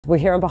We're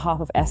here on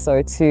behalf of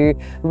ESSO to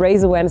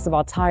raise awareness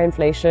about tyre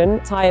inflation,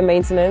 tyre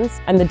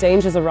maintenance, and the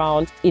dangers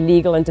around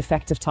illegal and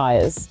defective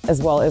tyres,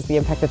 as well as the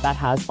impact that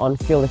has on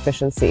fuel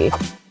efficiency.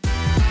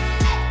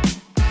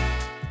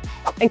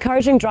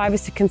 Encouraging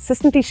drivers to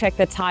consistently check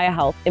their tyre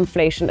health,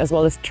 inflation, as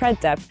well as tread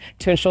depth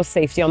to ensure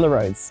safety on the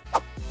roads.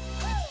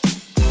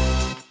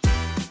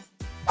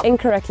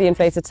 Incorrectly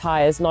inflated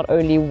tyres not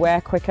only wear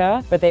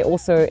quicker, but they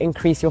also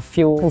increase your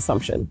fuel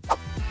consumption.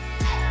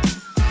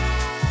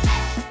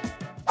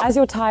 As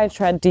your tyre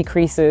tread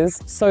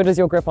decreases, so does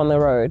your grip on the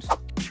road.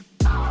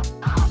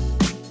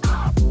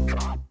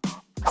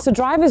 So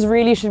drivers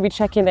really should be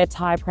checking their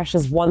tyre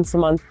pressures once a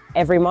month,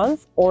 every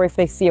month, or if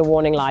they see a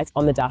warning light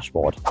on the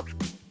dashboard.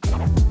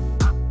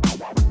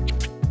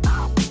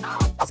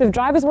 So if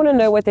drivers want to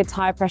know what their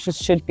tyre pressures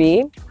should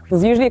be,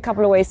 there's usually a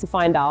couple of ways to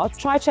find out.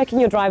 Try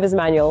checking your driver's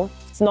manual.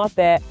 If it's not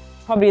there,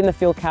 probably in the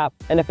fuel cap,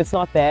 and if it's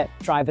not there,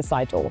 driver's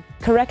side door.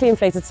 Correctly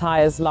inflated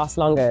tyres last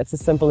longer. It's as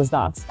simple as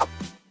that.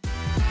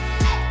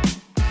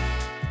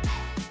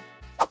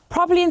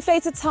 Properly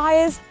inflated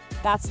tyres,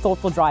 that's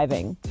thoughtful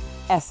driving.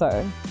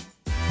 ESSO.